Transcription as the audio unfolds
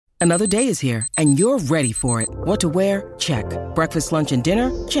Another day is here, and you're ready for it. What to wear? Check. Breakfast, lunch, and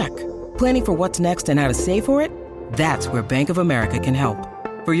dinner? Check. Planning for what's next and how to save for it? That's where Bank of America can help.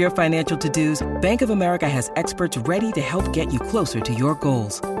 For your financial to-dos, Bank of America has experts ready to help get you closer to your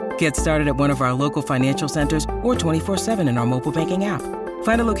goals. Get started at one of our local financial centers or 24/7 in our mobile banking app.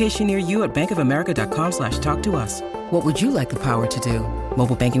 Find a location near you at bankofamerica.com/talktous. What would you like the power to do?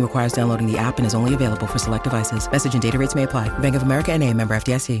 Mobile banking requires downloading the app and is only available for select devices. Message and data rates may apply. Bank of America N.A., member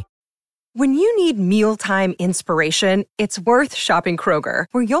FDIC. When you need mealtime inspiration, it's worth shopping Kroger,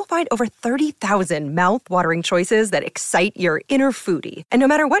 where you'll find over 30,000 mouth-watering choices that excite your inner foodie. And no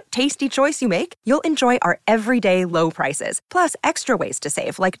matter what tasty choice you make, you'll enjoy our everyday low prices, plus extra ways to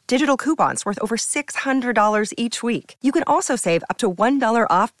save, like digital coupons worth over $600 each week. You can also save up to $1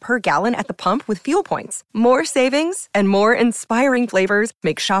 off per gallon at the pump with fuel points. More savings and more inspiring flavors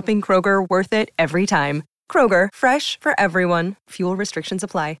make shopping Kroger worth it every time. Kroger, fresh for everyone. Fuel restrictions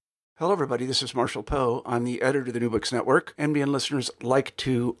apply. Hello, everybody. This is Marshall Poe. I'm the editor of the New Books Network. NBN listeners like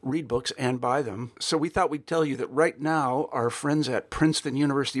to read books and buy them. So we thought we'd tell you that right now, our friends at Princeton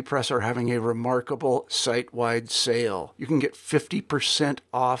University Press are having a remarkable site-wide sale. You can get 50%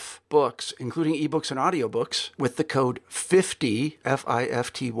 off books, including ebooks and audiobooks, with the code 50,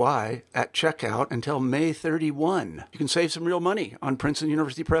 F-I-F-T-Y, at checkout until May 31. You can save some real money on Princeton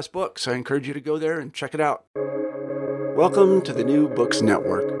University Press books. I encourage you to go there and check it out. Welcome to the New Books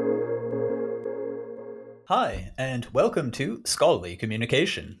Network. Hi, and welcome to Scholarly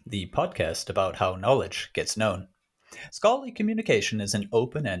Communication, the podcast about how knowledge gets known. Scholarly Communication is an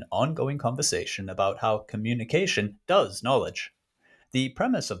open and ongoing conversation about how communication does knowledge. The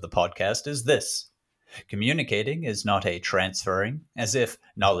premise of the podcast is this: communicating is not a transferring, as if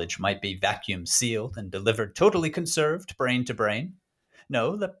knowledge might be vacuum sealed and delivered totally conserved brain to brain.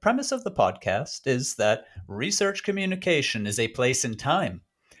 No, the premise of the podcast is that research communication is a place and time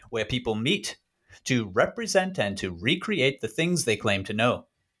where people meet to represent and to recreate the things they claim to know.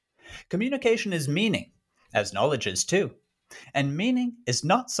 Communication is meaning, as knowledge is too. And meaning is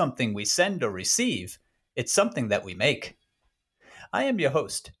not something we send or receive, it's something that we make. I am your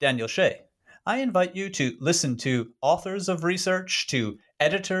host, Daniel Shea. I invite you to listen to authors of research, to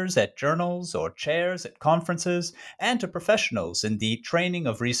editors at journals or chairs at conferences, and to professionals in the training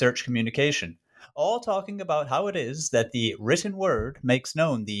of research communication, all talking about how it is that the written word makes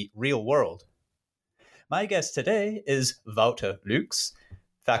known the real world. My guest today is Wouter Lux,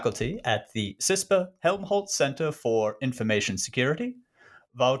 faculty at the CISPA Helmholtz Center for Information Security.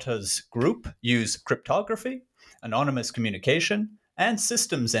 Wouter's group use cryptography, anonymous communication, and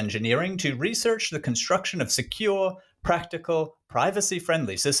systems engineering to research the construction of secure, practical,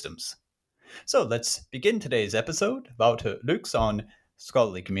 privacy-friendly systems. So let's begin today's episode. Wouter Lux on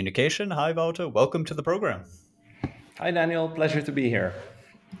scholarly communication. Hi, Wouter. Welcome to the program. Hi, Daniel. Pleasure to be here.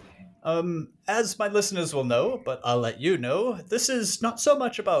 As my listeners will know, but I'll let you know, this is not so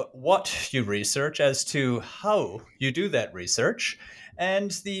much about what you research as to how you do that research. And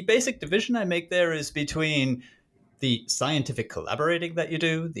the basic division I make there is between the scientific collaborating that you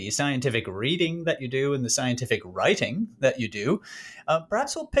do, the scientific reading that you do, and the scientific writing that you do.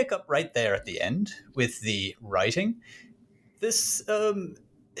 Perhaps we'll pick up right there at the end with the writing. This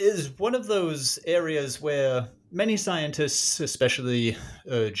is one of those areas where many scientists, especially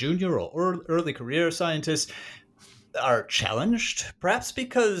junior or early career scientists, are challenged, perhaps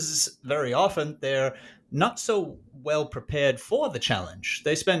because very often they're not so well prepared for the challenge.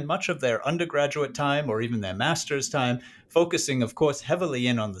 They spend much of their undergraduate time or even their master's time focusing, of course, heavily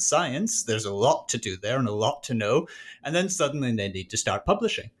in on the science. There's a lot to do there and a lot to know. And then suddenly they need to start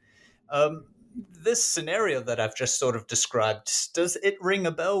publishing. This scenario that I've just sort of described, does it ring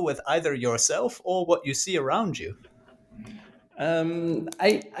a bell with either yourself or what you see around you?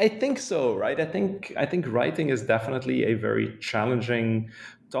 I think so, right? I think writing is definitely a very challenging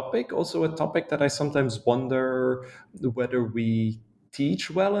topic. Also, a topic that I sometimes wonder whether we teach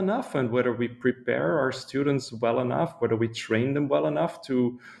well enough and whether we prepare our students well enough, whether we train them well enough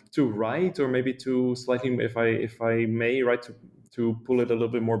to write, or maybe to slightly, if I may, right, to pull it a little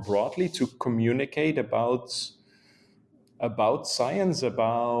bit more broadly, to communicate about science,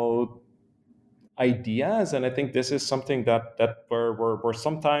 about ideas. And I think this is something that we're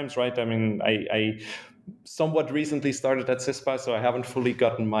sometimes, right? I mean, I somewhat recently started at CISPA, so I haven't fully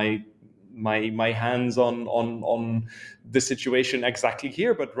gotten my hands on the situation exactly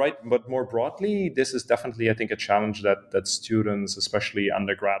here, but more broadly, this is definitely, I think, a challenge that students, especially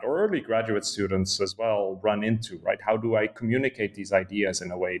undergrad or early graduate students as well, run into, right? How do I communicate these ideas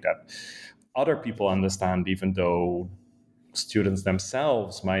in a way that other people understand, even though students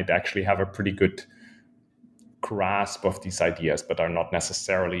themselves might actually have a pretty good grasp of these ideas, but are not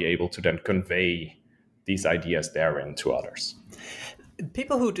necessarily able to then convey these ideas therein to others.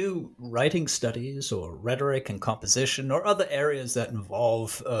 People who do writing studies or rhetoric and composition or other areas that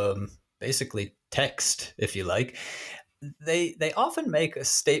involve basically text, if you like, they often make a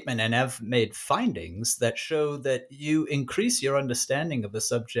statement and have made findings that show that you increase your understanding of the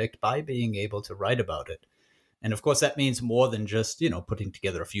subject by being able to write about it. And of course, that means more than just, putting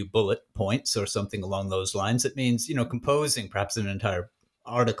together a few bullet points or something along those lines. It means, composing perhaps an entire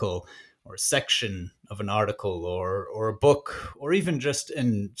article or a section of an article or a book, or even just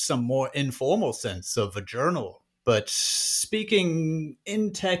in some more informal sense of a journal, but speaking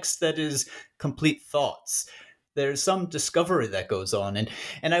in text that is complete thoughts. There's some discovery that goes on. And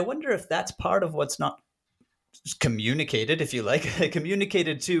I wonder if that's part of what's not communicated, if you like,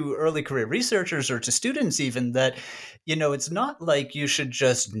 communicated to early career researchers or to students even, that, it's not like you should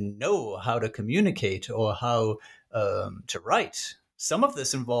just know how to communicate or how to write. Some of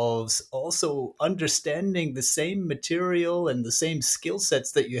this involves also understanding the same material and the same skill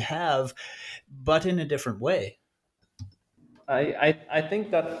sets that you have, but in a different way. I think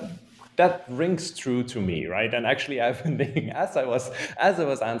that rings true to me, right? And actually, I've been thinking as I was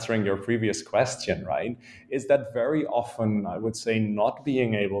answering your previous question, right, is that very often I would say not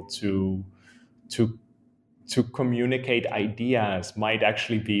being able to communicate ideas might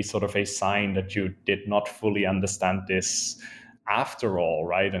actually be sort of a sign that you did not fully understand this after all,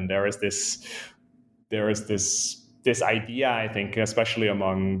 right? And there is this idea, I think, especially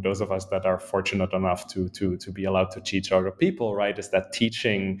among those of us that are fortunate enough to be allowed to teach other people, right, is that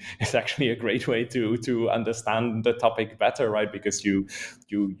teaching is actually a great way to understand the topic better, right? Because you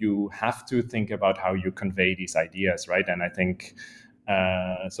have to think about how you convey these ideas, right? And I think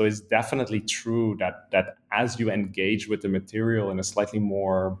so it's definitely true that as you engage with the material in a slightly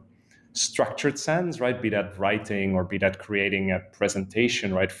more structured sense, right, be that writing or be that creating a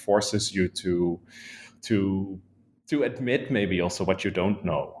presentation, right, forces you to admit maybe also what you don't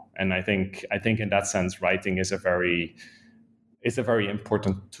know. And I think in that sense, writing is a very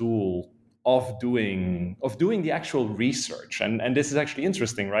important tool of doing the actual research. And this is actually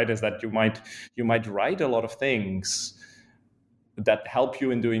interesting, right? Is that you might write a lot of things that help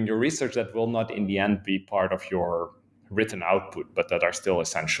you in doing your research that will not in the end be part of your written output, but that are still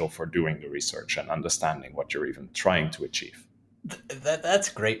essential for doing the research and understanding what you're even trying to achieve. That's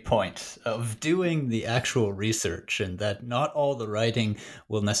a great point of doing the actual research, and that not all the writing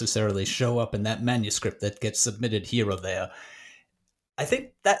will necessarily show up in that manuscript that gets submitted here or there. I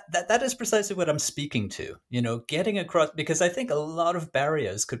think that is precisely what I'm speaking to, getting across, because I think a lot of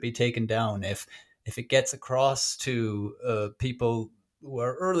barriers could be taken down if it gets across to people who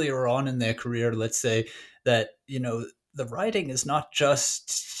are earlier on in their career, let's say, that, the writing is not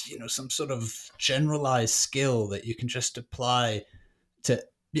just, some sort of generalized skill that you can just apply to,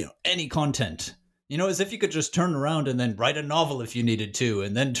 any content. As if you could just turn around and then write a novel if you needed to,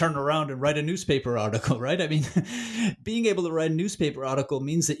 and then turn around and write a newspaper article, right? I mean, being able to write a newspaper article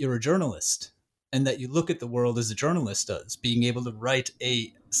means that you're a journalist and that you look at the world as a journalist does. Being able to write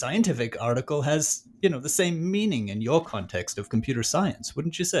a scientific article has, the same meaning in your context of computer science,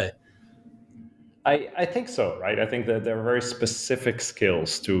 wouldn't you say? I think so, right? I think that there are very specific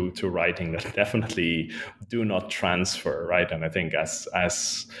skills to writing that definitely do not transfer, right? And I think as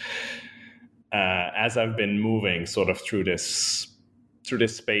I've been moving sort of through this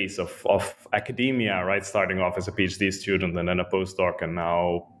space of academia, right, starting off as a PhD student and then a postdoc, and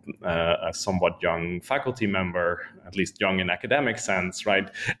now a somewhat young faculty member, at least young in academic sense, right?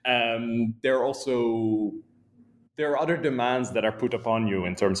 There are other demands that are put upon you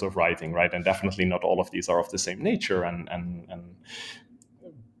in terms of writing, right? And definitely not all of these are of the same nature. And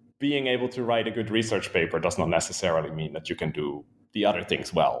being able to write a good research paper does not necessarily mean that you can do the other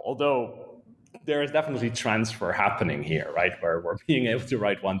things well. Although there is definitely transfer happening here, right? Where being able to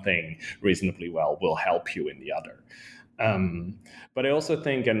write one thing reasonably well will help you in the other. But I also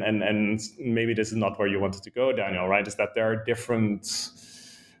think, and maybe this is not where you wanted to go, Daniel, right? Is that there are different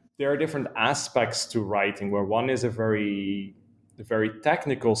aspects to writing, where one is a very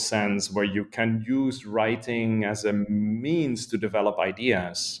technical sense, where you can use writing as a means to develop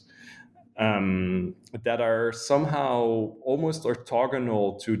ideas that are somehow almost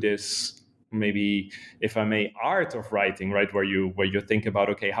orthogonal to this, maybe, if I may, art of writing, right? Where you think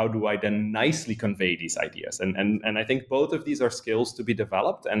about, okay, how do I then nicely convey these ideas? And I think both of these are skills to be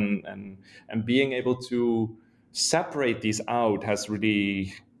developed, and being able to separate these out has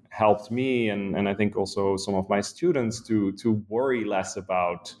really helped me, and I think also some of my students to worry less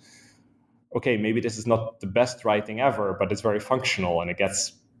about, okay, maybe this is not the best writing ever, but it's very functional and it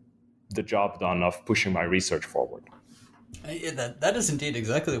gets the job done of pushing my research forward. That is indeed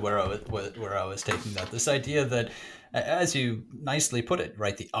exactly where I was taking that. This idea that, as you nicely put it,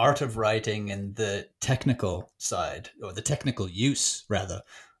 right, the art of writing and the technical side, or the technical use rather,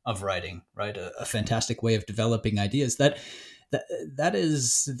 of writing, right, a fantastic way of developing ideas. That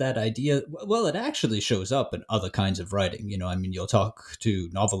is that idea. Well, it actually shows up in other kinds of writing. I mean, you'll talk to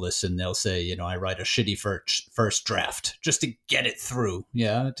novelists and they'll say, I write a shitty first draft just to get it through,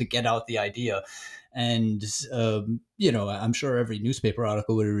 to get out the idea. And, I'm sure every newspaper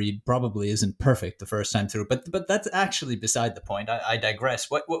article we read probably isn't perfect the first time through, but that's actually beside the point. I digress.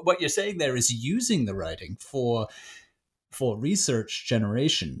 What you're saying there is using the writing for research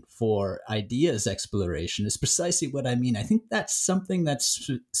generation, for ideas exploration is precisely what I mean. I think that's something that's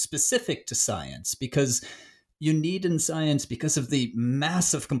specific to science, because you need in science, because of the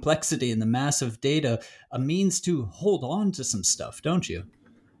massive complexity and the massive data, a means to hold on to some stuff, don't you?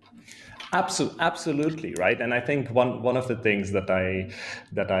 Absolutely, right. And I think one of the things that I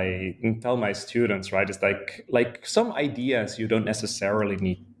tell my students, right, is like some ideas you don't necessarily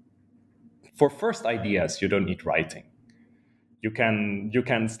need. For first ideas, you don't need writing. You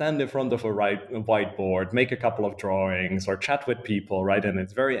can stand in front of a whiteboard, make a couple of drawings, or chat with people, right? And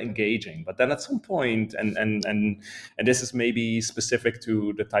it's very engaging. But then at some point, and this is maybe specific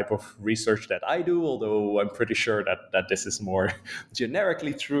to the type of research that I do, although I'm pretty sure that this is more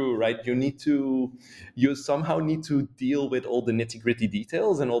generically true, right? You somehow need to deal with all the nitty-gritty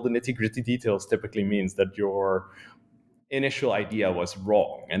details, and all the nitty-gritty details typically means that your initial idea was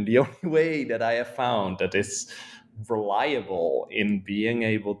wrong. And the only way that I have found that is reliable in being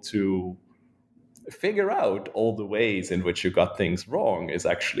able to figure out all the ways in which you got things wrong is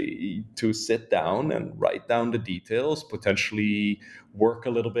actually to sit down and write down the details, potentially work a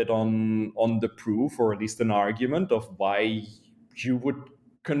little bit on the proof, or at least an argument of why you would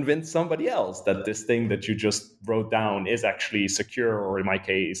convince somebody else that this thing that you just wrote down is actually secure, or in my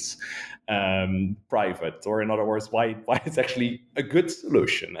case, private, or in other words, why it's actually a good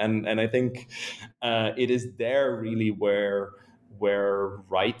solution. And I think it is there really where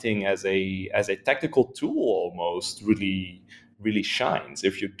writing as a technical tool almost really shines.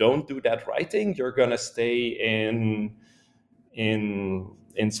 If you don't do that writing, you're gonna stay in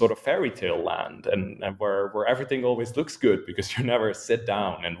sort of fairy tale land, and where everything always looks good because you never sit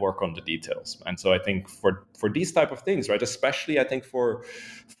down and work on the details. And so I think for these type of things, right, especially I think for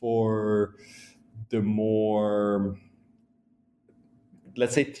the more,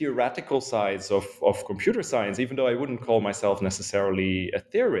 let's say, theoretical sides of computer science, even though I wouldn't call myself necessarily a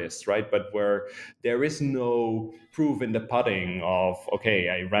theorist, right? But where there is no proof in the pudding of, okay,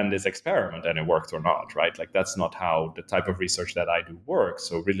 I ran this experiment and it worked or not, right? Like that's not how the type of research that I do works.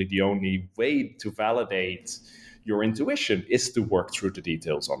 So really the only way to validate your intuition is to work through the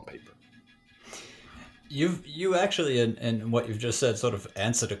details on paper. You actually, and what you've just said, sort of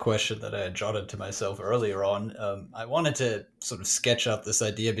answered a question that I had jotted to myself earlier on. I wanted to sort of sketch out this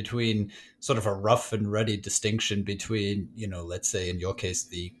idea between sort of a rough and ready distinction between, let's say in your case,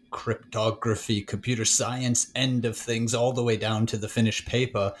 the cryptography, computer science end of things, all the way down to the finished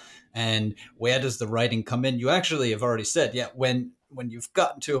paper. And where does the writing come in? You actually have already said, when you've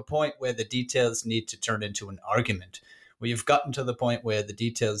gotten to a point where the details need to turn into an argument, where you've gotten to the point where the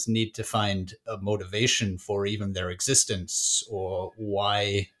details need to find a motivation for even their existence or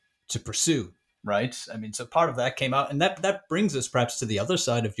why to pursue, right? I mean, so part of that came out, and that brings us perhaps to the other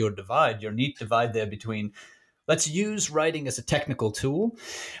side of your divide, your neat divide there between, let's use writing as a technical tool,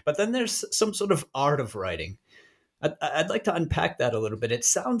 but then there's some sort of art of writing. I'd like to unpack that a little bit. It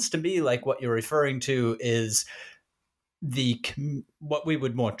sounds to me like what you're referring to is what we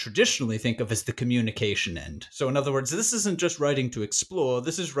would more traditionally think of as the communication end. So in other words, this isn't just writing to explore,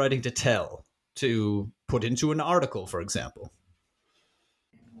 this is writing to tell, to put into an article, for example.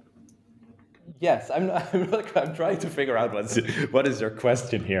 Yes, I'm trying to figure out what is your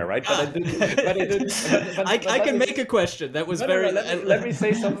question here, right? I can make a question that was very. Let me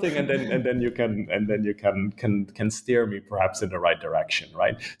say something, and then you can steer me perhaps in the right direction,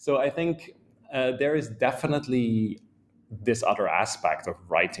 right? So I think there is definitely this other aspect of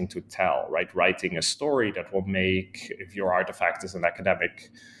writing to tell, right? Writing a story that will make, if your artifact is an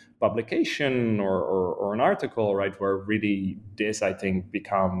academic publication or an article, right, where really this, I think,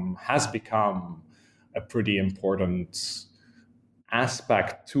 has become a pretty important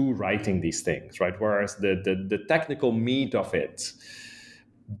aspect to writing these things, right? Whereas the technical meat of it,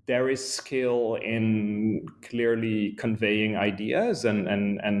 there is skill in clearly conveying ideas,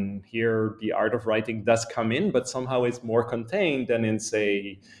 and here the art of writing does come in, but somehow it's more contained than in,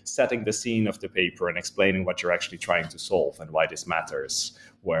 say, setting the scene of the paper and explaining what you're actually trying to solve and why this matters,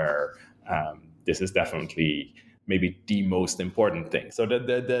 where this is definitely maybe the most important thing. So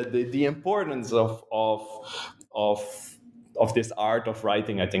the importance of this art of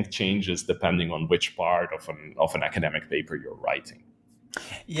writing, I think, changes depending on which part of an academic paper you're writing.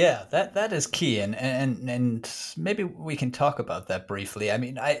 Yeah, that is key, and maybe we can talk about that briefly. I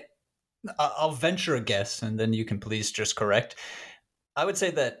mean, I'll venture a guess, and then you can please just correct. I would say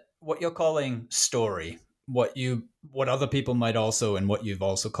that what you're calling story, what other people might also, and what you've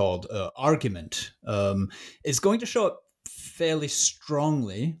also called argument, is going to show up fairly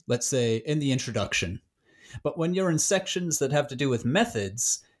strongly, let's say, in the introduction. But when you're in sections that have to do with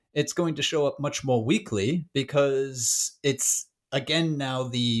methods, it's going to show up much more weakly, because it's, again, now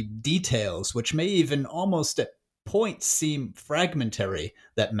the details, which may even almost at points seem fragmentary,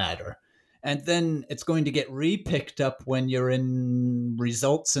 that matter. And then it's going to get re-picked up when you're in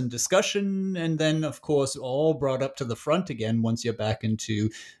results and discussion, and then, of course, all brought up to the front again once you're back into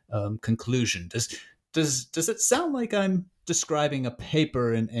conclusion. Does it sound like I'm describing a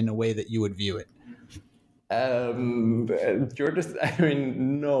paper in a way that you would view it? No.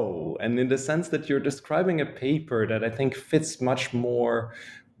 And in the sense that you're describing a paper that I think fits much more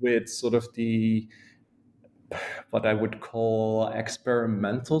with sort of what I would call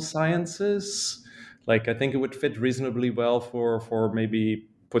experimental sciences. Like, I think it would fit reasonably well for maybe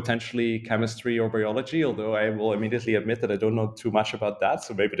potentially chemistry or biology, although I will immediately admit that I don't know too much about that.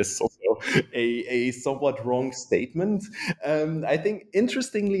 So maybe this is also a somewhat wrong statement. I think,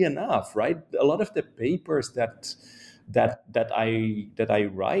 interestingly enough, right, a lot of the papers that I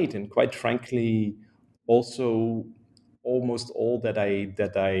write, and quite frankly, also almost all that I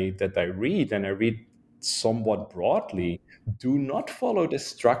read, and I read somewhat broadly, do not follow the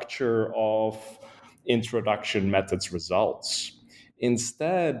structure of introduction, methods, results.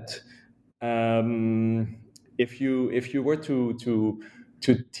 Instead, if you were to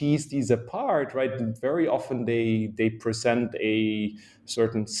tease these apart, right, very often they present a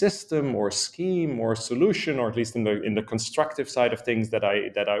certain system or scheme or solution, or at least in the constructive side of things that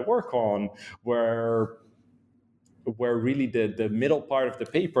I work on, where really the middle part of the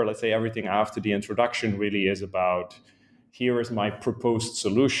paper, let's say everything after the introduction, really is about, here is my proposed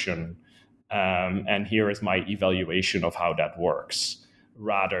solution, and here is my evaluation of how that works,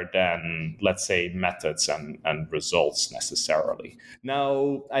 rather than, let's say, methods and results necessarily.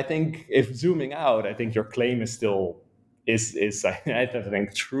 Now, I think, if zooming out, I think your claim is still is I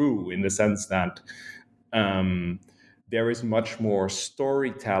think true, in the sense that there is much more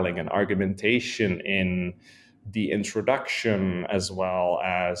storytelling and argumentation in the introduction, as well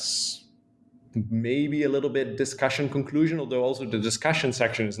as maybe a little bit discussion conclusion, although also the discussion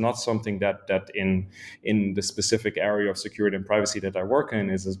section is not something that in the specific area of security and privacy that I work in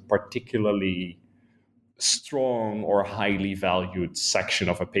is a particularly strong or highly valued section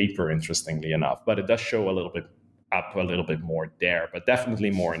of a paper, interestingly enough. But it does show a little bit more there, but definitely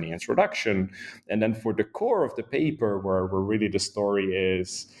more in the introduction. And then for the core of the paper, where really the story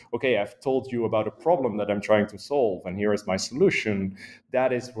is, okay, I've told you about a problem that I'm trying to solve, and here is my solution,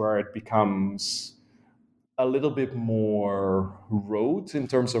 that is where it becomes a little bit more rote in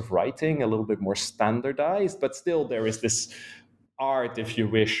terms of writing, a little bit more standardized, but still there is this art, if you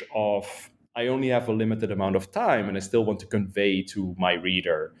wish, of, I only have a limited amount of time, and I still want to convey to my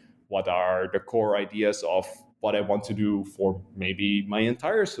reader what are the core ideas of what I want to do for maybe my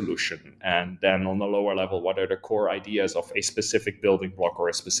entire solution. And then on the lower level, what are the core ideas of a specific building block or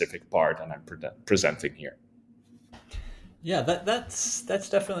a specific part that I'm presenting here. Yeah, that's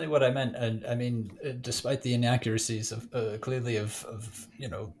definitely what I meant. And I mean, despite the inaccuracies of clearly of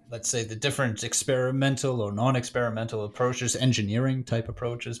let's say the different experimental or non-experimental approaches, engineering type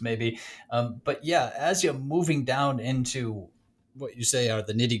approaches maybe. But yeah, as you're moving down into what you say are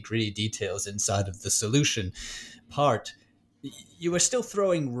the nitty-gritty details inside of the solution part, you are still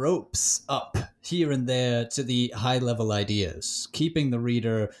throwing ropes up here and there to the high-level ideas, keeping the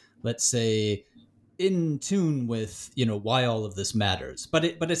reader, let's say, in tune with why all of this matters. But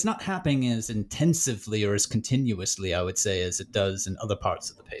it's not happening as intensively or as continuously, I would say, as it does in other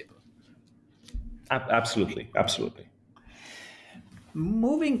parts of the paper. Absolutely.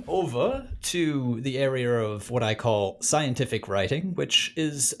 Moving over to the area of what I call scientific writing, which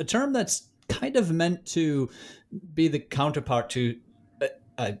is a term that's kind of meant to be the counterpart to,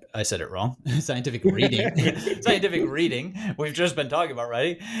 I said it wrong, scientific reading. Scientific reading, we've just been talking about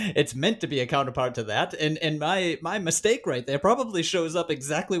writing. It's meant to be a counterpart to that. And my mistake right there probably shows up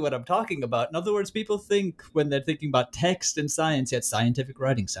exactly what I'm talking about. In other words, people think when they're thinking about text and science, it's scientific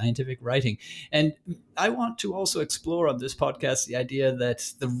writing. And I want to also explore on this podcast the idea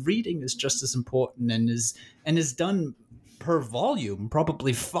that the reading is just as important and is done per volume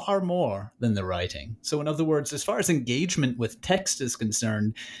probably far more than the writing. So in other words, as far as engagement with text is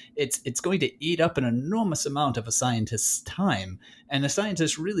concerned, it's going to eat up an enormous amount of a scientist's time. And a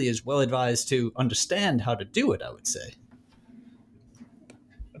scientist really is well advised to understand how to do it, I would say.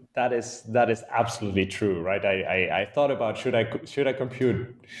 That is absolutely true, right? I thought about should I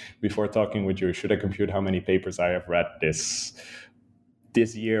compute before talking with you? Should I compute how many papers I have read this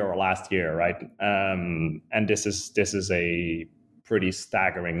year or last year, right? And this is a pretty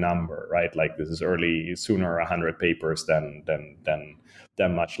staggering number, right? Like this is sooner 100 papers than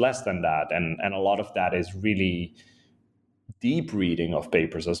much less than that, and a lot of that is really deep reading of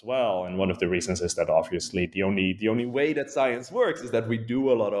papers as well. And one of the reasons is that obviously the only way that science works is that we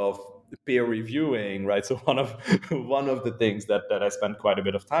do a lot of peer reviewing, right? So one of the things that I spend quite a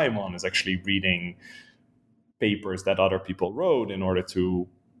bit of time on is actually reading papers that other people wrote in order to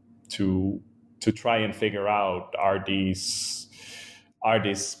try and figure out, are these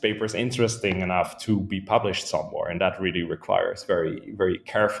papers interesting enough to be published somewhere? And that really requires very, very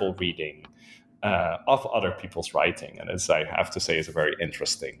careful reading of other people's writing, and as I have to say, is a very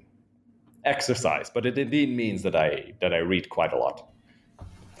interesting exercise. But it indeed means that I read quite a lot.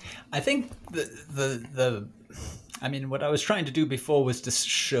 I think I mean, what I was trying to do before was to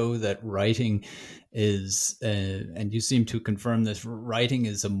show that writing is, and you seem to confirm this, writing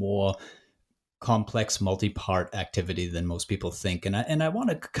is a more complex, multi-part activity than most people think. And I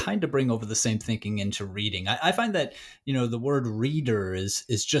want to kind of bring over the same thinking into reading. I find that, the word reader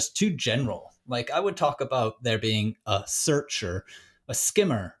is just too general. Like I would talk about there being a searcher, a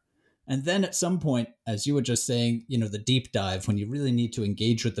skimmer, and then at some point, as you were just saying, the deep dive, when you really need to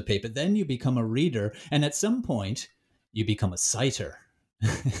engage with the paper, then you become a reader. And at some point you become a citer.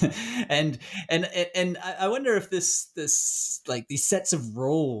 and I wonder if this like these sets of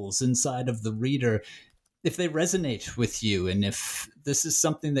roles inside of the reader, if they resonate with you, and if this is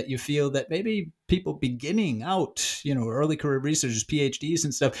something that you feel that maybe people beginning out, early career researchers, PhDs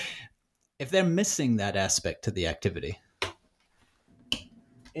and stuff, if they're missing that aspect to the activity.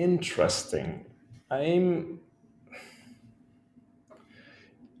 Interesting. I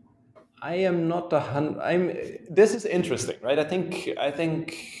am not this is interesting, right? I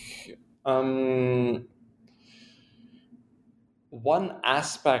think one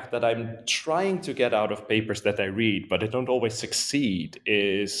aspect that I'm trying to get out of papers that I read, but I don't always succeed,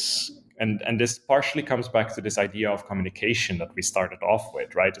 is, and this partially comes back to this idea of communication that we started off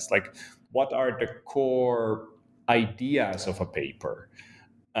with, right? It's like, what are the core ideas of a paper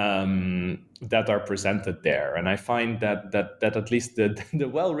that are presented there? And I find that at least the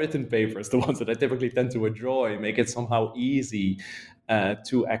well-written papers, the ones that I typically tend to enjoy, make it somehow easy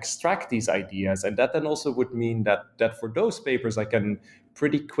to extract these ideas. And that then also would mean that for those papers, I can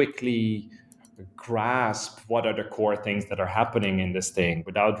pretty quickly grasp what are the core things that are happening in this thing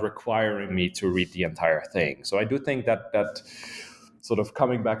without requiring me to read the entire thing. So I do think that sort of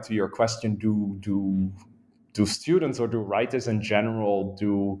coming back to your question, do students or do writers in general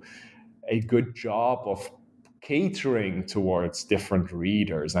do a good job of catering towards different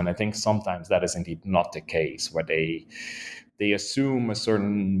readers? And I think sometimes that is indeed not the case, where they assume a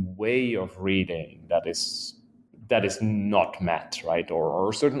certain way of reading that is not met, right? Or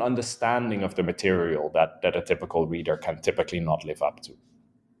a certain understanding of the material that a typical reader can typically not live up to.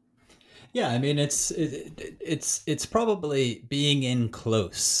 Yeah, I mean, it's probably being in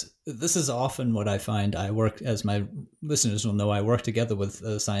close. This is often what I find. I work, as my listeners will know, I work together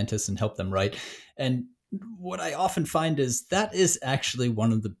with scientists and help them write. And what I often find is that is actually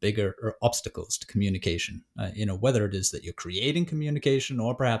one of the bigger obstacles to communication. Whether it is that you're creating communication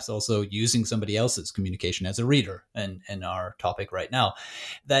or perhaps also using somebody else's communication as a reader, and our topic right now,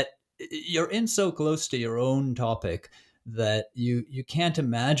 that you're in so close to your own topic that you can't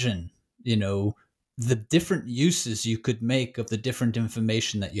imagine the different uses you could make of the different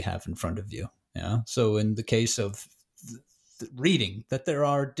information that you have in front of you. Yeah. So in the case of reading, that there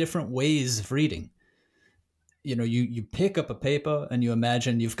are different ways of reading. You pick up a paper and you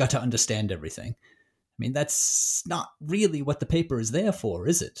imagine you've got to understand everything. I mean, that's not really what the paper is there for,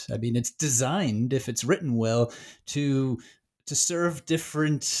 is it? I mean, it's designed, if it's written well, to serve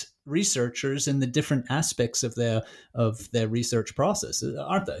different researchers in the different aspects of their research process,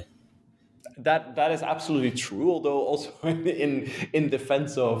 aren't they? That is absolutely true. Although also in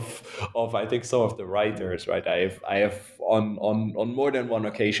defense of I think some of the writers, right? I have on more than one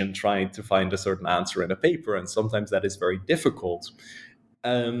occasion tried to find a certain answer in a paper, and sometimes that is very difficult.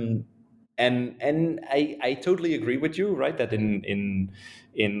 And I totally agree with you, right? That in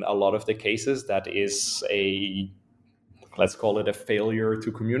a lot of the cases, that is let's call it a failure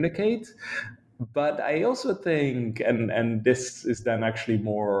to communicate. But I also think, and this is then actually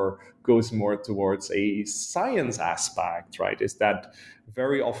goes more towards a science aspect, right? Is that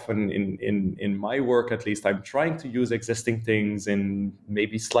very often in my work, at least, I'm trying to use existing things in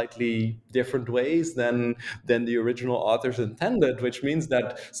maybe slightly different ways than the original authors intended, which means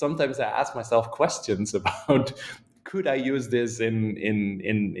that sometimes I ask myself questions about, could I use this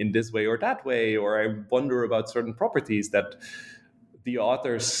in this way or that way? Or I wonder about certain properties that the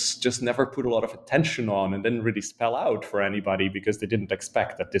authors just never put a lot of attention on and didn't really spell out for anybody because they didn't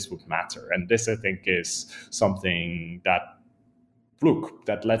expect that this would matter. And this, I think, is something that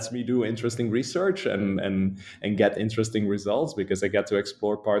lets me do interesting research and get interesting results, because I get to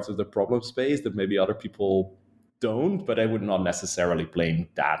explore parts of the problem space that maybe other people don't. But I would not necessarily blame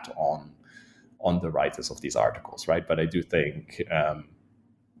that on the writers of these articles, right? But I do think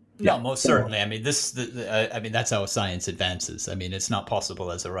no, most certainly. I mean, that's how science advances. I mean, it's not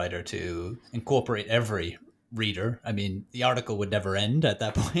possible as a writer to incorporate every reader. I mean, the article would never end at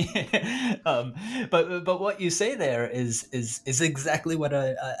that point. But what you say there is exactly what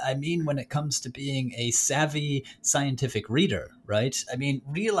I mean when it comes to being a savvy scientific reader, right? I mean,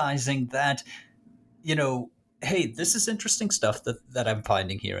 realizing that, hey, this is interesting stuff that I'm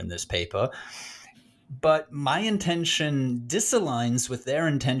finding here in this paper, but my intention disaligns with their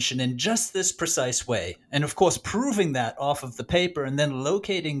intention in just this precise way. And of course, proving that off of the paper and then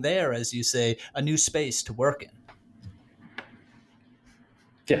locating there, as you say, a new space to work in.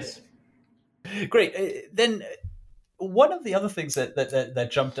 Yes. Great. Then one of the other things that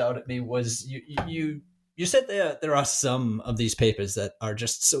jumped out at me was you said there are some of these papers that are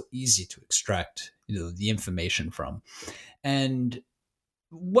just so easy to extract, the information from. And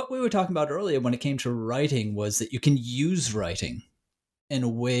what we were talking about earlier when it came to writing was that you can use writing in a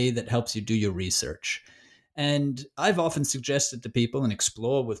way that helps you do your research. And I've often suggested to people and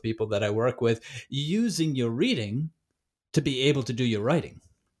explore with people that I work with using your reading to be able to do your writing.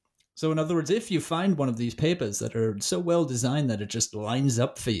 So in other words, if you find one of these papers that are so well designed that it just lines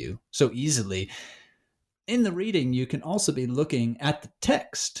up for you so easily, in the reading, you can also be looking at the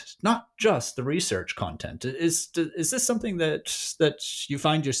text, not just the research content. Is this something that you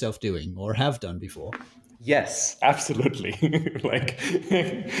find yourself doing or have done before? Yes, absolutely.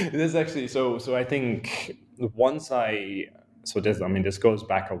 This actually, so I think this goes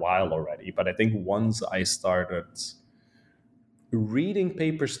back a while already, but I think once I started reading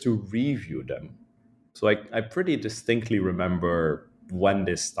papers to review them, so I pretty distinctly remember when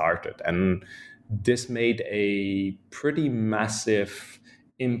this started, and this made a pretty massive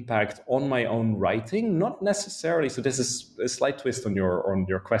impact on my own writing. Not necessarily, so this is a slight twist on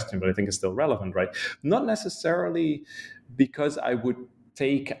your question, but I think it's still relevant, right? Not necessarily because I would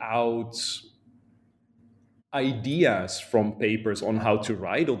take out ideas from papers on how to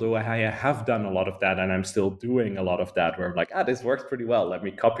write, although I have done a lot of that, and I'm still doing a lot of that, where I'm like, this works pretty well, let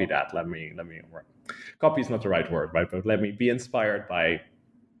me copy that, copy is not the right word, right? But let me be inspired by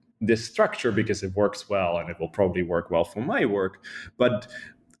this structure because it works well and it will probably work well for my work. But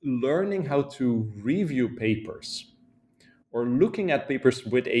learning how to review papers or looking at papers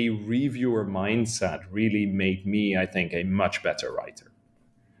with a reviewer mindset really made me, I think, a much better writer.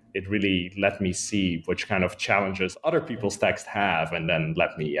 It really let me see which kind of challenges other people's text have, and then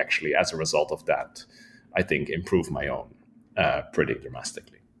let me actually, as a result of that, I think, improve my own pretty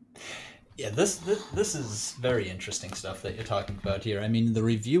dramatically. Yeah, this is very interesting stuff that you're talking about here. I mean, the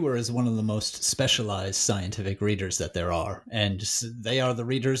reviewer is one of the most specialized scientific readers that there are, and they are the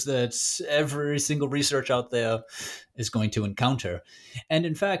readers that every single research out there is going to encounter. And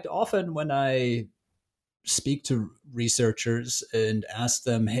in fact, often when I speak to researchers and ask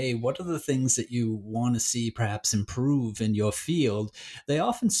them, hey, what are the things that you want to see perhaps improve in your field, they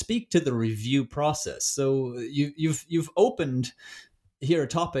often speak to the review process. So you've opened here a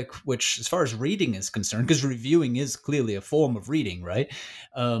topic which, as far as reading is concerned, because reviewing is clearly a form of reading, right?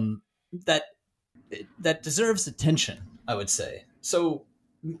 That deserves attention, I would say. So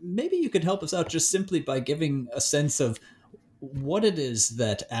maybe you could help us out just simply by giving a sense of what it is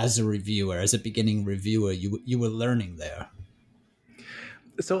that, as a reviewer, as a beginning reviewer, you were learning there.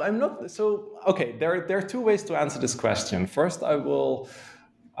 Okay, there are two ways to answer this question. First, I will,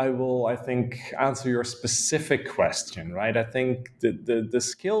 I think, answer your specific question, right? I think the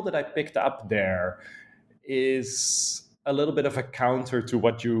skill that I picked up there is a little bit of a counter to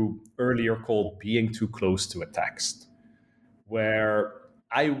what you earlier called being too close to a text, where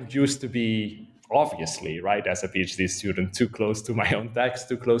I used to be, obviously, right, as a PhD student, too close to my own text,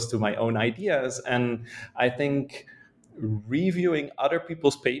 too close to my own ideas. And I think reviewing other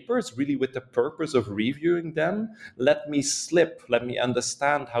people's papers really with the purpose of reviewing them let me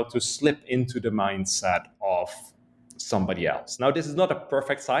understand how to slip into the mindset of somebody else. Now, this is not a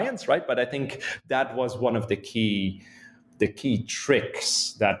perfect science, right? But I think that was one of the key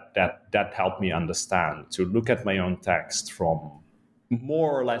tricks that helped me understand, to look at my own text from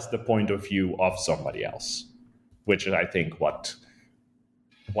more or less the point of view of somebody else, which is, I think, what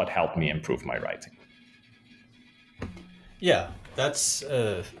helped me improve my writing. Yeah, that's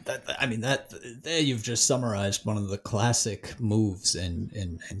there you've just summarized one of the classic moves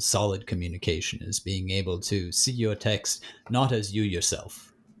in solid communication, is being able to see your text not as you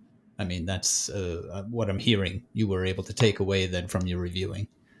yourself. I mean, that's what I'm hearing you were able to take away then from your reviewing.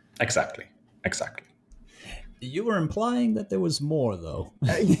 Exactly. You were implying that there was more, though.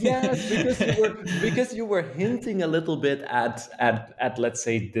 Yes, because you were hinting a little bit at let's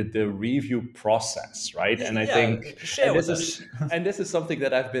say the review process, right? And I think this is something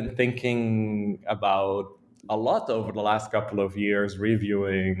that I've been thinking about a lot over the last couple of years,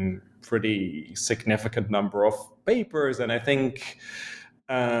 reviewing pretty significant number of papers, and I think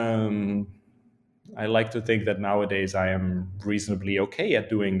I like to think that nowadays I am reasonably okay at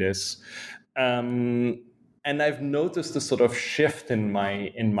doing this. And I've noticed a sort of shift in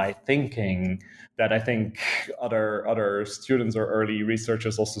my thinking that I think other students or early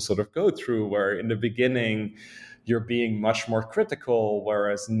researchers also sort of go through, where in the beginning you're being much more critical,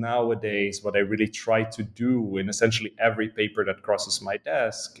 whereas nowadays what I really try to do in essentially every paper that crosses my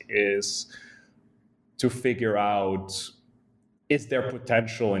desk is to figure out, is there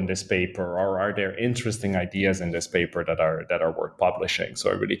potential in this paper, or are there interesting ideas in this paper that are worth publishing?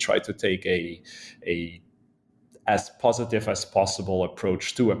 So I really try to take a as positive as possible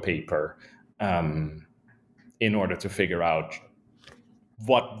approach to a paper in order to figure out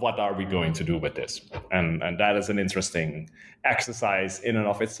what are we going to do with this. And that is an interesting exercise in and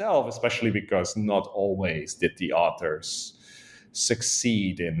of itself, especially because not always did the authors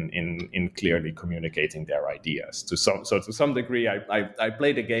succeed in clearly communicating their ideas. To some degree, I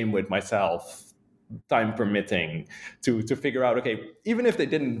played a game with myself, time permitting, to figure out, okay, even if they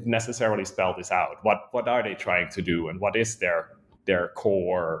didn't necessarily spell this out, what are they trying to do, and what is their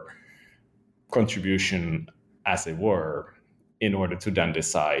core contribution, as it were, in order to then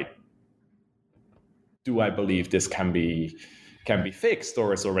decide, do I believe this can be fixed,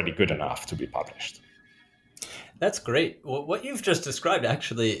 or is already good enough to be published? That's great. Well, what you've just described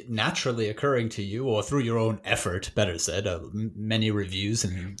actually naturally occurring to you, or through your own effort, better said, many reviews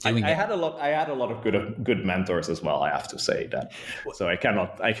and doing I had a lot of good mentors as well, I have to say that. So I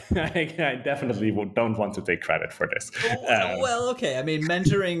definitely don't want to take credit for this. Well, okay. I mean,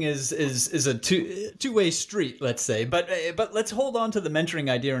 mentoring is a two-way street, let's say. But let's hold on to the mentoring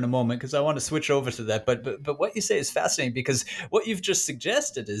idea in a moment, because I want to switch over to that. But what you say is fascinating, because what you've just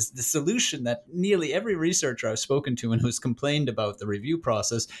suggested is the solution that nearly every researcher I've spoken to and who's complained about the review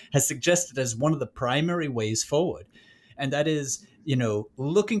process has suggested as one of the primary ways forward. And that is,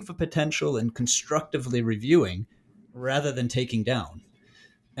 looking for potential and constructively reviewing rather than taking down.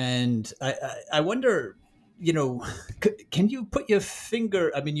 And I wonder, can you put your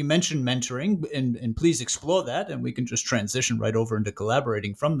finger, I mean, you mentioned mentoring, and please explore that, and we can just transition right over into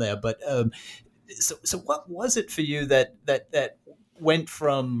collaborating from there. But so what was it for you that went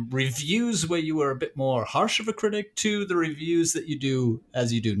from reviews where you were a bit more harsh of a critic to the reviews that you do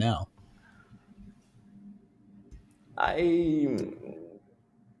as you do now?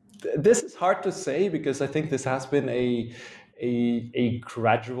 This is hard to say, because I think this has been a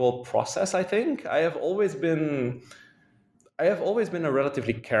gradual process. I think I have always been a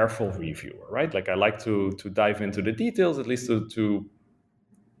relatively careful reviewer, right? Like, I like to dive into the details, at least to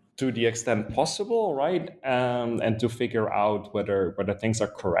the extent possible, right? And to figure out whether things are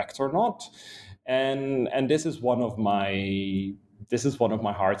correct or not. And this is one of my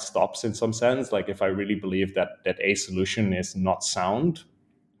hard stops in some sense. Like, if I really believe that a solution is not sound,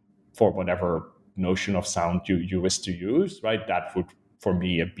 for whatever notion of sound you wish to use, right? That would, for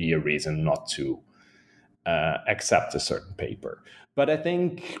me, be a reason not to accept a certain paper. But I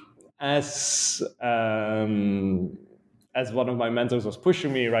think as one of my mentors was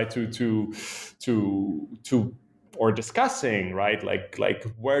pushing me, right, to or discussing, right, like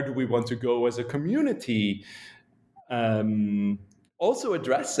where do we want to go as a community, also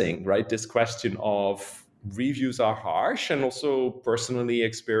addressing, right, this question of reviews are harsh, and also personally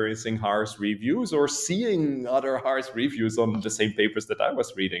experiencing harsh reviews, or seeing other harsh reviews on the same papers that I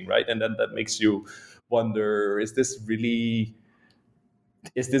was reading, right? And then that makes you wonder, is this really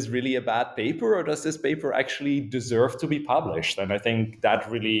is this really a bad paper, or does this paper actually deserve to be published? And I think that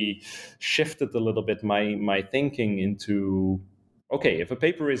really shifted a little bit my thinking into, okay, if a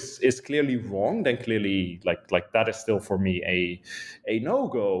paper is clearly wrong, then clearly like that is still for me a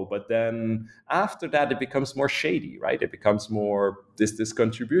no-go. But then after that, it becomes more shady, right? It becomes more, is this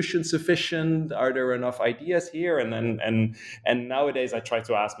contribution sufficient? Are there enough ideas here? And nowadays I try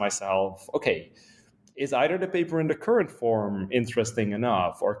to ask myself, okay, is either the paper in the current form interesting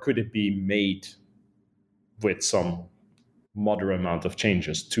enough, or could it be made with some moderate amount of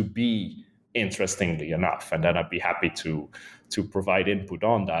changes to be interestingly enough? And then I'd be happy to provide input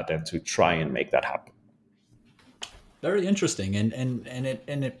on that and to try and make that happen. Very interesting, and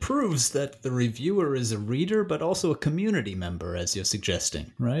it proves that the reviewer is a reader, but also a community member, as you're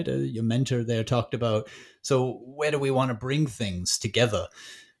suggesting, right? Your mentor there talked about, so where do we want to bring things together?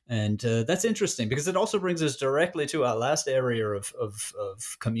 And that's interesting, because it also brings us directly to our last area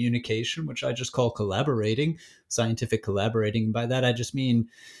of communication, which I just call collaborating, scientific collaborating. By that, I just mean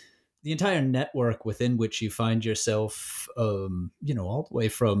the entire network within which you find yourself, all the way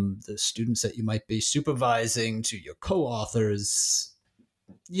from the students that you might be supervising to your co-authors,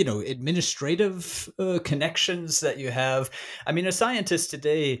 administrative connections that you have. I mean, a scientist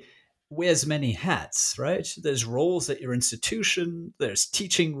today wears many hats, right? There's roles at your institution, there's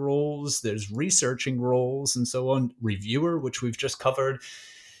teaching roles, there's researching roles, and so on. Reviewer, which we've just covered,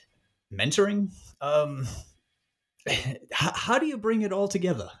 mentoring. How do you bring it all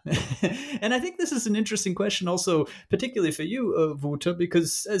together? And I think this is an interesting question also, particularly for you, Wouter,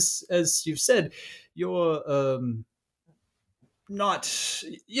 because as you've said, you're not,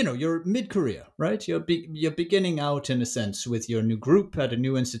 you're mid-career, right? You're beginning out, in a sense, with your new group at a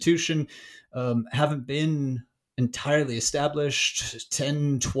new institution, haven't been entirely established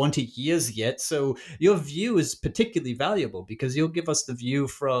 10, 20 years yet. So your view is particularly valuable, because you'll give us the view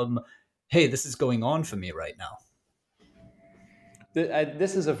from, hey, this is going on for me right now.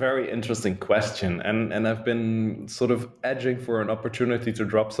 This is a very interesting question, and I've been sort of edging for an opportunity to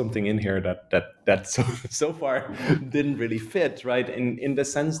drop something in here that so far didn't really fit, right? In the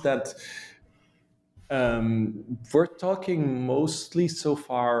sense that we're talking mostly so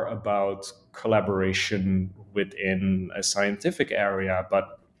far about collaboration within a scientific area,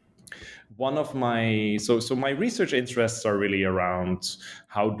 but one of my my research interests are really around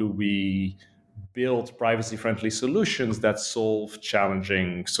how do we build privacy-friendly solutions that solve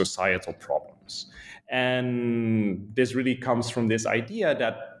challenging societal problems. And this really comes from this idea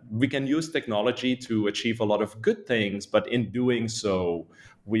that we can use technology to achieve a lot of good things, but in doing so,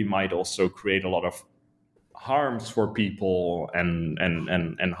 we might also create a lot of harms for people, and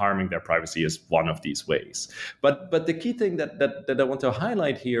harming their privacy is one of these ways. But the key thing that I want to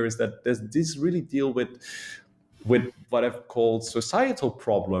highlight here is that these really deal with what I've called societal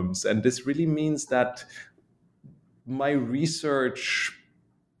problems. And this really means that my research,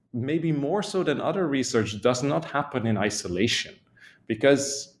 maybe more so than other research, does not happen in isolation,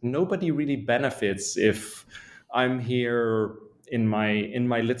 because nobody really benefits if I'm here in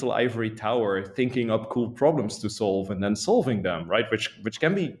my little ivory tower thinking up cool problems to solve and then solving them, right? Which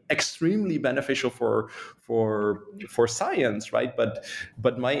can be extremely beneficial for science, right?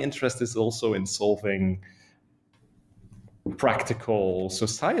 But my interest is also in solving practical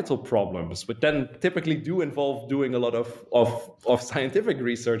societal problems, but then typically do involve doing a lot of scientific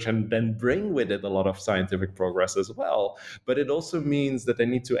research, and then bring with it a lot of scientific progress as well. But it also means that I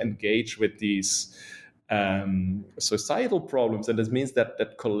need to engage with these societal problems, and this means that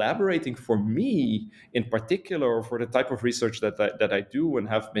collaborating for me in particular, for the type of research that I do and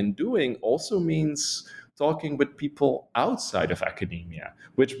have been doing, also means talking with people outside of academia,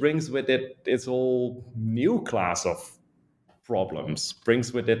 which brings with it its whole new class of problems,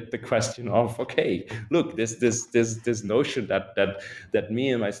 brings with it the question of, okay, look, this notion that me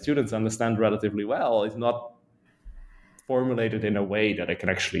and my students understand relatively well is not formulated in a way that I can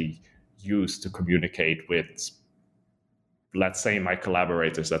actually use to communicate with, let's say, my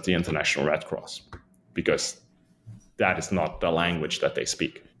collaborators at the International Red Cross, because that is not the language that they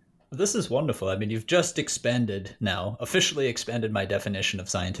speak. This is wonderful. I mean, you've just officially expanded my definition of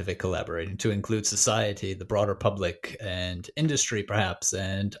scientific collaborating to include society, the broader public, and industry, perhaps,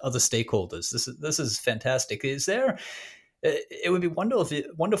 and other stakeholders. This is fantastic. It would be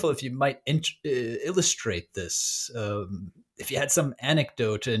wonderful if you might illustrate this. If you had some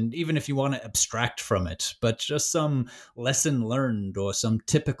anecdote, and even if you want to abstract from it, but just some lesson learned or some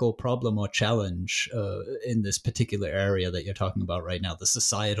typical problem or challenge in this particular area that you're talking about right now, the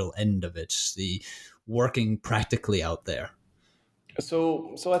societal end of it, the working practically out there.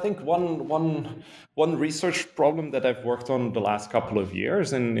 So I think one research problem that I've worked on the last couple of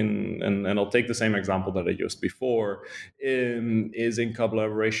years, and I'll take the same example that I used before, is in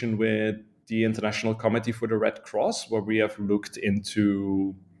collaboration with the International Committee for the Red Cross, where we have looked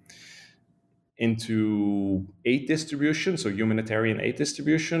into aid distribution, so humanitarian aid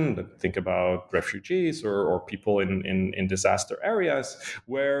distribution. Think about refugees or people in disaster areas,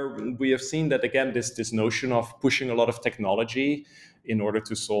 where we have seen that, again, this notion of pushing a lot of technology in order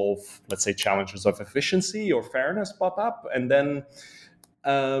to solve, let's say, challenges of efficiency or fairness pop up. And then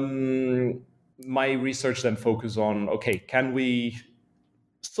my research then focus on, okay, can we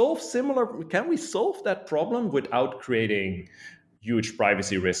solve that problem without creating huge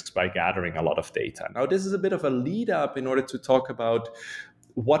privacy risks by gathering a lot of data? Now, this is a bit of a lead up in order to talk about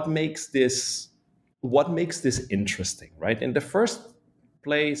what makes this interesting, right? In the first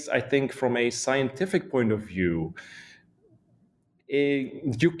place, I think from a scientific point of view,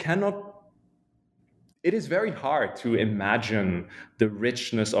 it is very hard to imagine the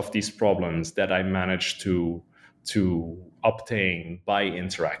richness of these problems that I managed to obtain by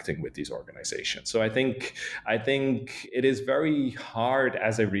interacting with these organizations. So I think it is very hard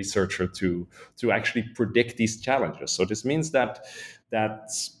as a researcher to actually predict these challenges. So this means that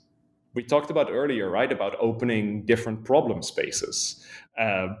we talked about earlier, right, about opening different problem spaces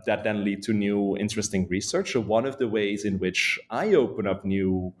that then lead to new interesting research. So one of the ways in which I open up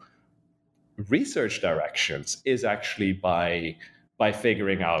new research directions is actually by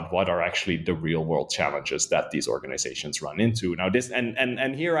figuring out what are actually the real world challenges that these organizations run into. Now this,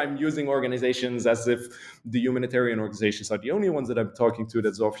 and here I'm using organizations as if the humanitarian organizations are the only ones that I'm talking to.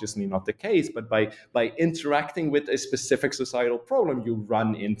 That's obviously not the case, but by interacting with a specific societal problem, you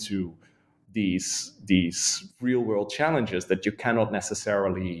run into these real world challenges that you cannot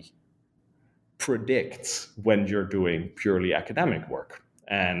necessarily predict when you're doing purely academic work.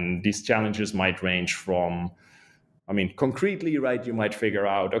 And these challenges might range from, concretely, right, you might figure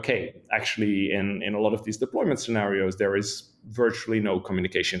out, okay, actually in a lot of these deployment scenarios, there is virtually no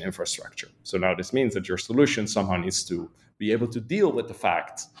communication infrastructure. So now this means that your solution somehow needs to be able to deal with the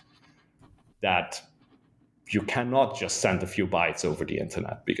fact that you cannot just send a few bytes over the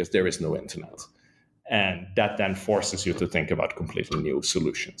internet because there is no internet. And that then forces you to think about completely new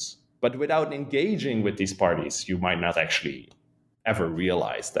solutions. But without engaging with these parties, you might not actually ever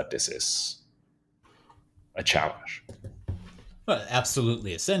realize that this is a challenge. Well,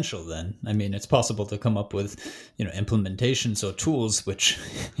 absolutely essential then. It's possible to come up with, implementations or tools which,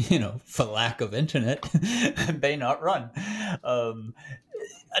 for lack of internet, may not run.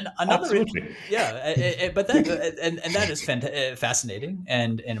 Absolutely. But that is fascinating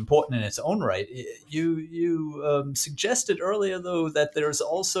and important in its own right. You suggested earlier, though, that there's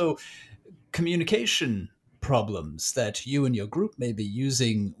also communication problems, that you and your group may be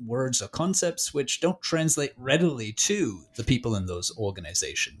using words or concepts which don't translate readily to the people in those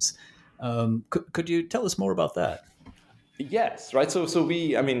organizations. Could you tell us more about that? Yes, right. So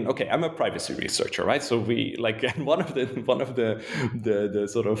we, okay, I'm a privacy researcher, right? So we, like, one of the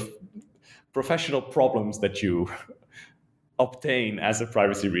sort of professional problems that you obtain as a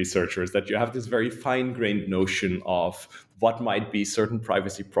privacy researcher is that you have this very fine-grained notion of what might be certain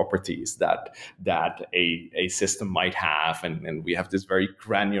privacy properties that a system might have, and we have this very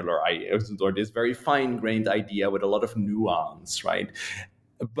granular or this very fine-grained idea with a lot of nuance, right?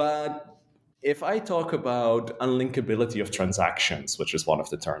 But if I talk about unlinkability of transactions, which is one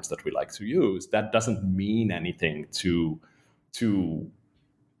of the terms that we like to use, that doesn't mean anything to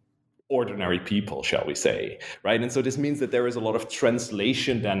ordinary people, shall we say, right? And so this means that there is a lot of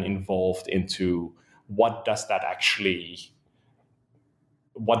translation then involved into what does that actually,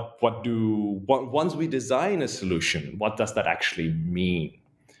 once we design a solution, what does that actually mean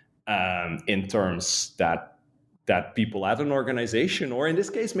in terms that people at an organization, or in this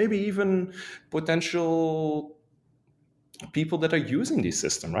case, maybe even potential people that are using these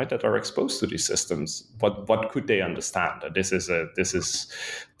systems, right, that are exposed to these systems, what could they understand? This is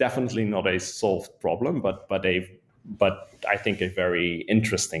definitely not a solved problem, but I think a very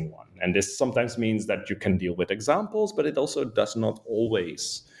interesting one. And this sometimes means that you can deal with examples, but it also does not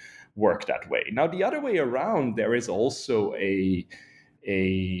always work that way. Now, the other way around, there is also a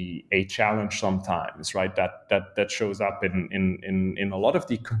challenge sometimes, right? That shows up in a lot of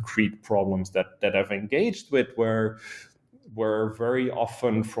the concrete problems that I've engaged with, where very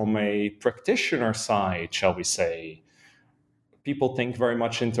often from a practitioner side, shall we say, people think very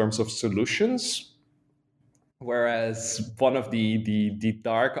much in terms of solutions, whereas one of the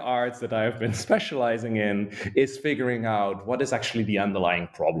dark arts that I have been specializing in is figuring out what is actually the underlying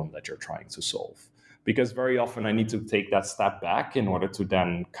problem that you're trying to solve. because very often I need to take that step back in order to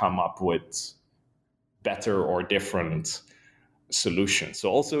then come up with better or different solutions. So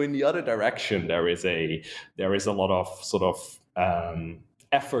also in the other direction, there is a lot of sort of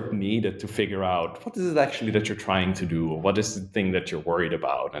effort needed to figure out what is it actually that you're trying to do, or what is the thing that you're worried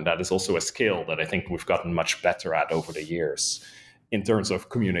about. And that is also a skill that I think we've gotten much better at over the years in terms of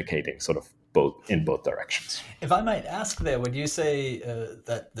communicating sort of in both directions. If I might ask there, would you say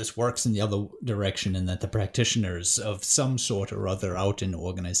that this works in the other direction, and that the practitioners of some sort or other out in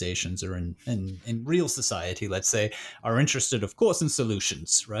organizations or in real society, let's say, are interested, of course, in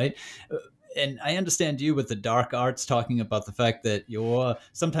solutions, right? And I understand you with the dark arts talking about the fact that you're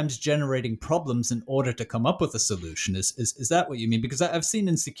sometimes generating problems in order to come up with a solution. Is that what you mean? Because I've seen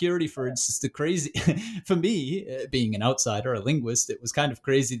in security, for instance, the crazy, for me, being an outsider, a linguist, it was kind of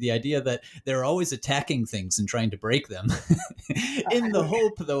crazy, the idea that they're always attacking things and trying to break them in the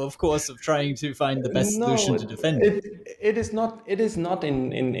hope, though, of course, of trying to find the best solution to defend it. It is not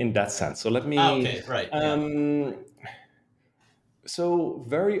in that sense. So let me... okay, right. Yeah. So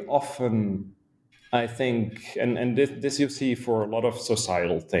very often, I think, and this you see for a lot of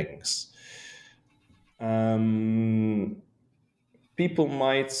societal things, people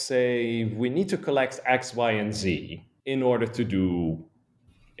might say, we need to collect X, Y, and Z in order to do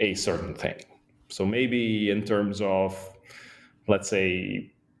a certain thing. So maybe in terms of, let's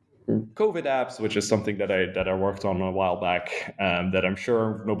say, COVID apps, which is something that I worked on a while back, that I'm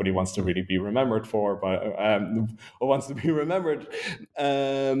sure nobody wants to really be remembered for, but or wants to be remembered.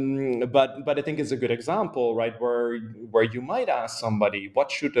 But I think it's a good example, right, where you might ask somebody,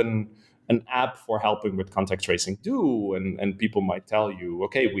 what should an app for helping with contact tracing do? And people might tell you,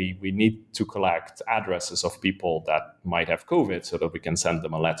 okay, we need to collect addresses of people that might have COVID so that we can send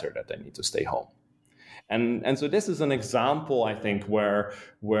them a letter that they need to stay home. And so this is an example, I think, where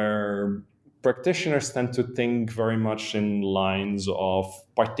practitioners tend to think very much in lines of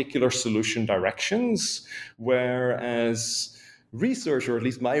particular solution directions, whereas research, or at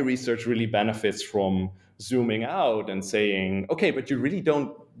least my research, really benefits from zooming out and saying, okay, but you really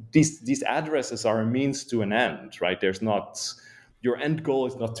don't, these addresses are a means to an end, right? Your end goal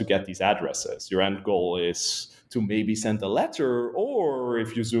is not to get these addresses. Your end goal is to maybe send a letter, or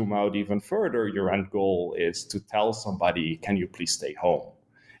if you zoom out even further, your end goal is to tell somebody, can you please stay home?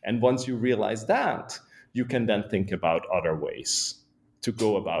 And once you realize that, you can then think about other ways to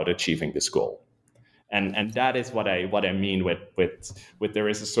go about achieving this goal. And that is what I mean with there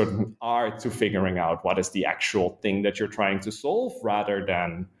is a certain art to figuring out what is the actual thing that you're trying to solve, rather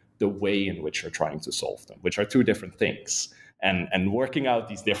than the way in which you're trying to solve them, which are two different things. And working out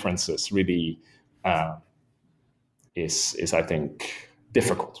these differences really is I think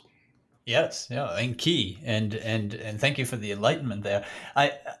difficult. Yes, yeah, and key, and thank you for the enlightenment there.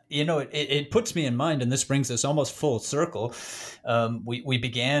 It puts me in mind, and this brings us almost full circle. We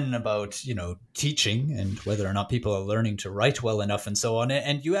began about teaching and whether or not people are learning to write well enough and so on.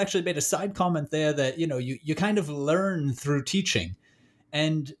 And you actually made a side comment there that you kind of learn through teaching,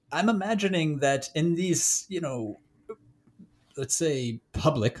 and I'm imagining that in these let's say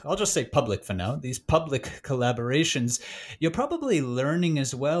I'll just say public for now, these public collaborations, you're probably learning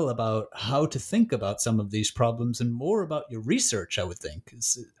as well about how to think about some of these problems and more about your research, I would think.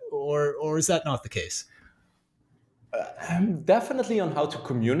 Or is that not the case? Definitely on how to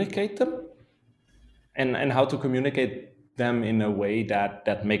communicate them and how to communicate them in a way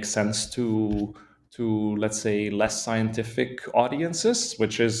that makes sense to let's say less scientific audiences,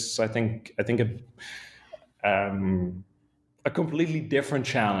 which is I think a completely different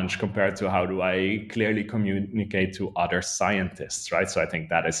challenge compared to how do I clearly communicate to other scientists, right? So I think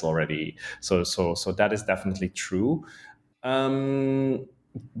that is already so that is definitely true.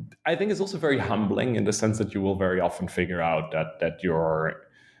 I think it's also very humbling in the sense that you will very often figure out that your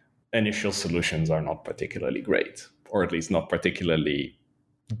initial solutions are not particularly great, or at least not particularly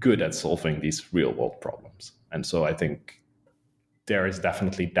good at solving these real world problems. And so I think there is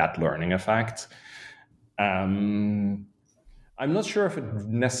definitely that learning effect. I'm not sure if it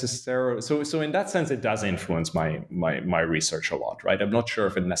necessarily... So in that sense, it does influence my research a lot, right? I'm not sure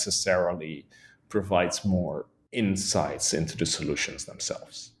if it necessarily provides more insights into the solutions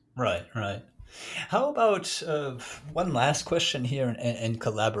themselves. Right. How about one last question here in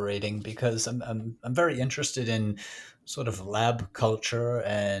collaborating, because I'm very interested in sort of lab culture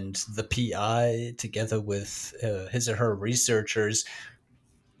and the PI together with his or her researchers,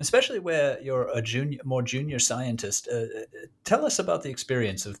 especially where you're a more junior scientist. Tell us about the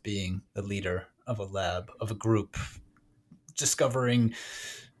experience of being a leader of a lab, of a group, discovering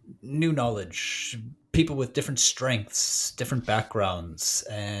new knowledge, people with different strengths, different backgrounds,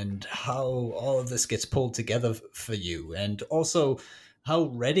 and how all of this gets pulled together for you, and also how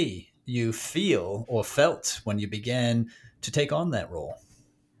ready you feel or felt when you began to take on that role.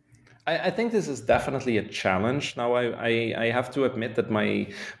 I think this is definitely a challenge. Now, I have to admit that my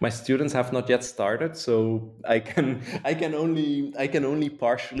students have not yet started, so I can only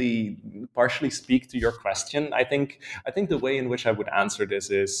partially speak to your question. I think the way in which I would answer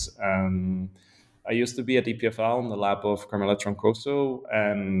this is. I used to be at EPFL in the lab of Carmela Troncoso,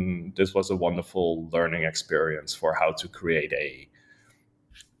 and this was a wonderful learning experience for how to create a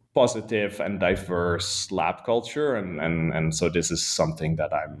positive and diverse lab culture. And so this is something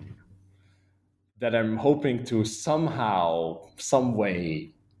that I'm hoping to somehow, some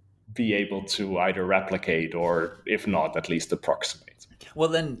way, be able to either replicate or, if not, at least approximate. Well,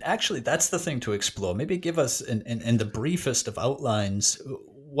 then, actually, that's the thing to explore. Maybe give us, in the briefest of outlines,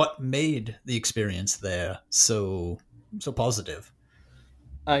 what made the experience there so positive.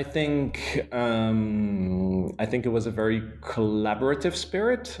 I think it was a very collaborative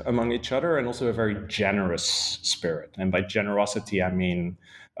spirit among each other, and also a very generous spirit. And by generosity, I mean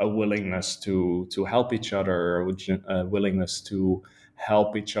a willingness to help each other, a willingness to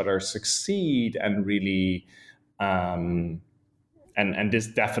help each other succeed, and really. And this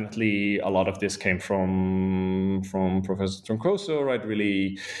definitely, a lot of this came from Professor Troncoso, right?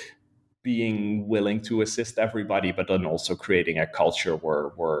 Really being willing to assist everybody, but then also creating a culture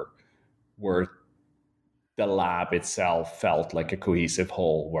where the lab itself felt like a cohesive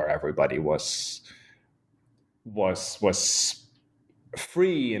whole, where everybody was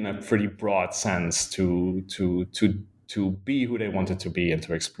free in a pretty broad sense to be who they wanted to be and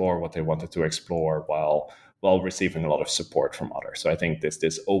to explore what they wanted to explore, while receiving a lot of support from others. So I think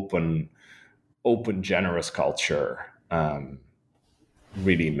this open, generous culture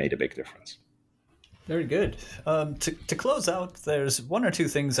really made a big difference. Very good. To close out, there's one or two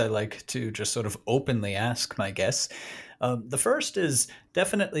things I like to just sort of openly ask my guests. The first is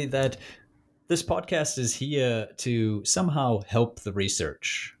definitely that this podcast is here to somehow help the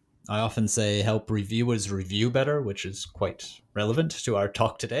research. I often say help reviewers review better, which is quite relevant to our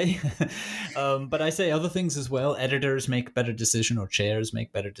talk today. But I say other things as well. Editors make better decisions, or chairs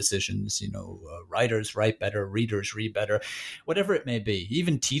make better decisions. Writers write better, readers read better, whatever it may be.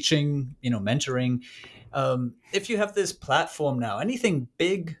 Even teaching, mentoring. If you have this platform now, anything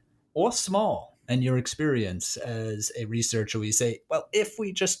big or small in your experience as a researcher, we say, well, if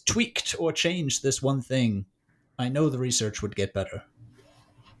we just tweaked or changed this one thing, I know the research would get better.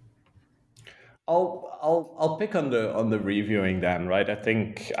 I'll pick on the reviewing then, right? I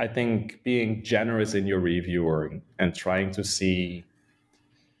think being generous in your reviewing and trying to see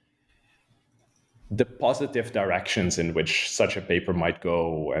the positive directions in which such a paper might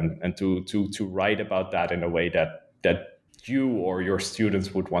go, and to write about that in a way that you or your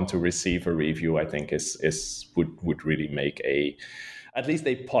students would want to receive a review, I think would really make at least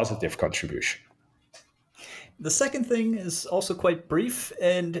a positive contribution. The second thing is also quite brief,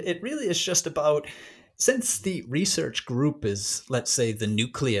 and it really is just about, since the research group is, let's say, the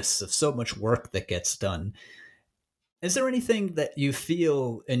nucleus of so much work that gets done, is there anything that you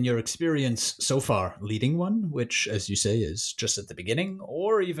feel in your experience so far, leading one, which, as you say, is just at the beginning,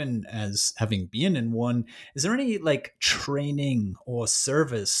 or even as having been in one, is there any training or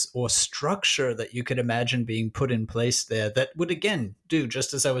service or structure that you could imagine being put in place there that would, again, do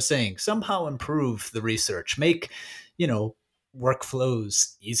just as I was saying, somehow improve the research, make,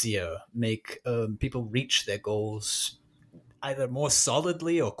 workflows easier, make people reach their goals either more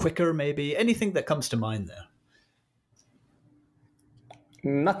solidly or quicker, maybe? Anything that comes to mind there?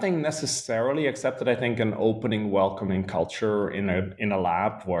 Nothing necessarily, except that I think an opening, welcoming culture in a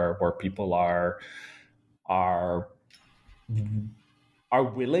lab where people are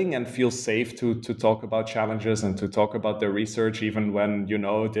willing and feel safe to talk about challenges and to talk about their research, even when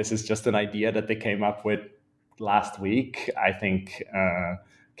this is just an idea that they came up with last week. I think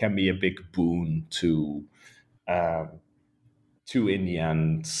can be a big boon to in the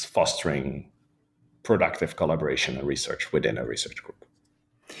end fostering productive collaboration and research within a research group.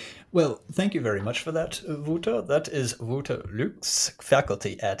 Well, thank you very much for that, Wouter. That is Wouter Lux,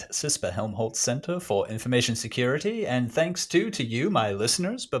 faculty at CISPA Helmholtz Center for Information Security. And thanks to you, my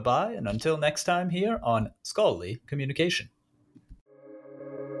listeners. Bye-bye, and until next time here on Scholarly Communication.